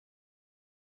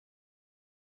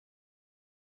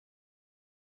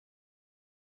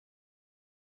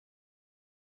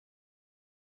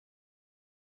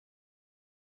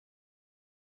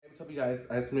What's up, you guys?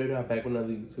 I'm back with another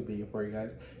YouTube video for you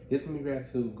guys. This is me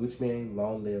react to Gucci Mane,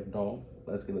 Long Live Dolph.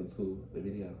 Let's get into the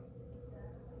video.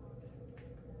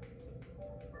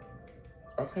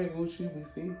 Okay, Gucci, we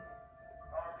see.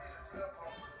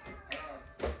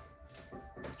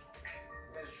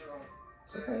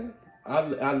 Okay.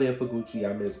 I live for Gucci.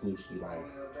 I miss Gucci. Like,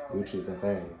 Gucci's the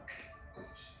thing.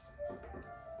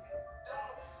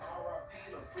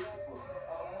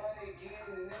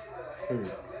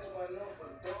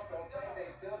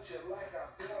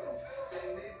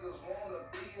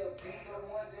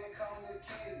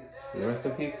 Rest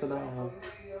in peace to Dolph.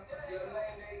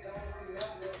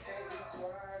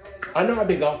 I know I've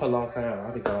been gone for a long time.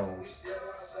 I've been gone.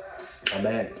 I'm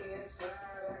back.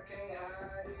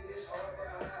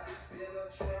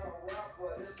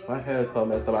 My hair is so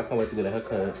messed up. I can't wait to get a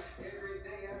haircut.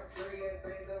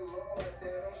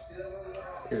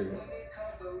 Period.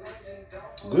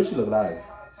 Gucci look nice.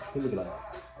 He look nice.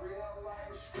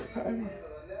 Okay.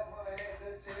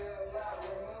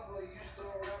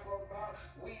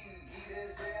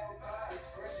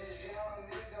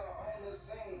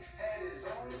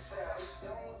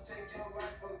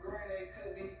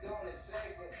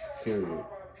 Period.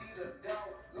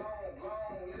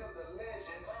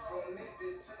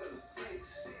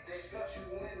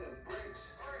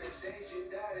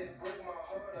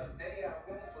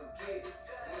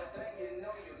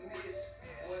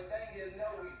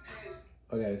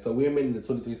 Okay, so we're in the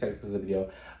 23 seconds of the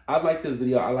video. I like this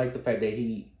video. I like the fact that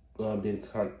he did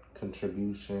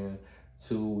contribution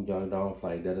to Young Dolph.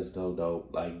 Like, that is so dope.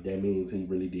 Like, that means he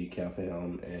really did care for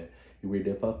him, and he really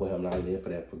did fuck with him. And I live for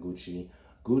that for Gucci.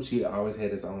 Gucci always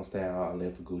had his own style. I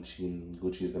live for Gucci.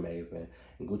 Gucci is amazing.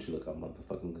 And Gucci look a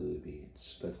motherfucking good,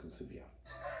 bitch. Let's get to the video.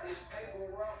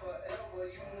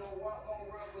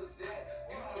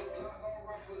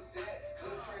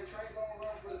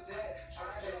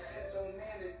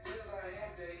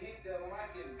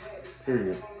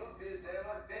 Period.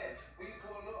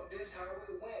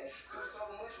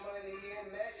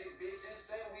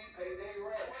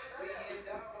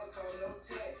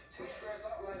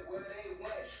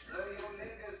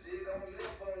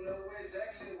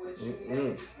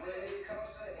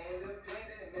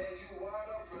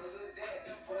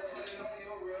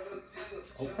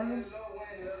 Okay.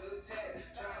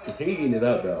 He eating it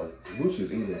up though.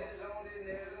 Gucci's eating.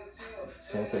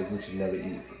 Don't say Gucci never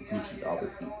eats. Gucci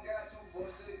always eats.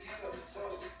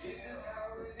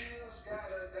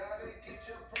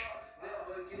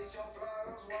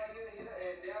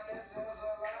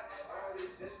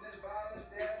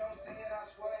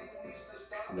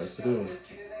 That's to do.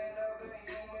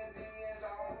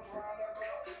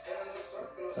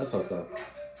 That's fucked up.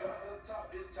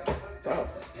 Wow.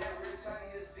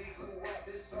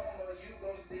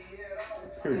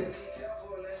 Period.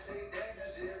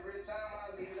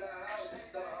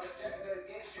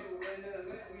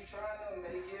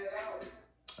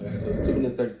 Okay, so 2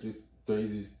 minutes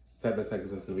 37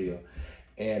 seconds into the video,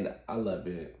 and I love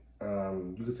it.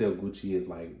 You can tell Gucci is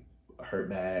like hurt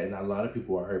bad, and a lot of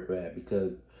people are hurt bad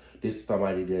because this is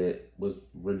somebody that was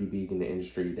really big in the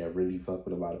industry, that really fucked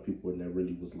with a lot of people, and that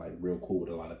really was like real cool with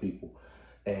a lot of people.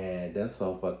 And that's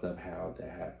so fucked up how that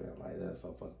happened. Like, that's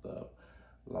so fucked up.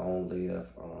 Long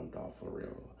live Dolph for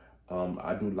real.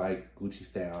 I do like Gucci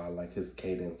style. I like his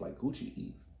cadence. Like, Gucci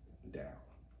eats down.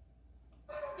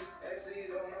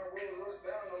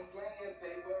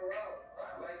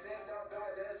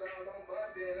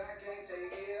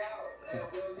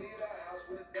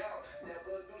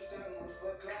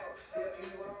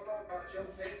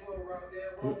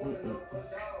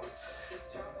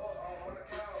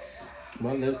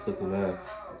 My lips look nice.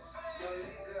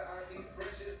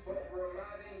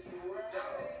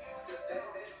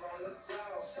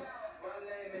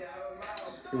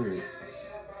 Period.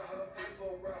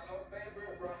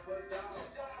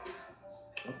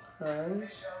 Okay.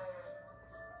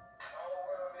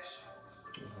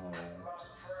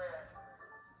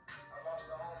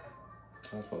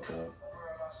 That's fucked up.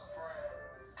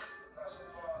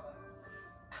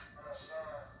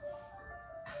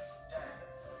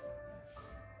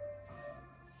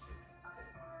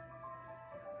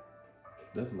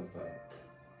 That's messed up.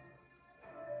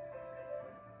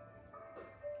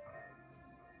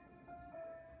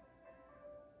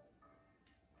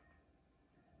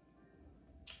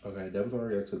 Okay, that was our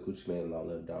reaction to Gucci Mane, Long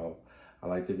Live Dolph. I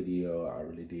liked the video. I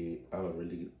really did. I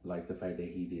really like the fact that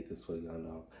he did this for Young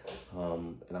Dolph.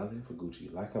 And I live for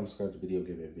Gucci. Like, comment, subscribe to the video,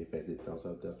 give it a big fat thumbs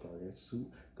up. That's my reaction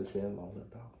to Gucci Mane, Long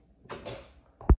Live Dolph.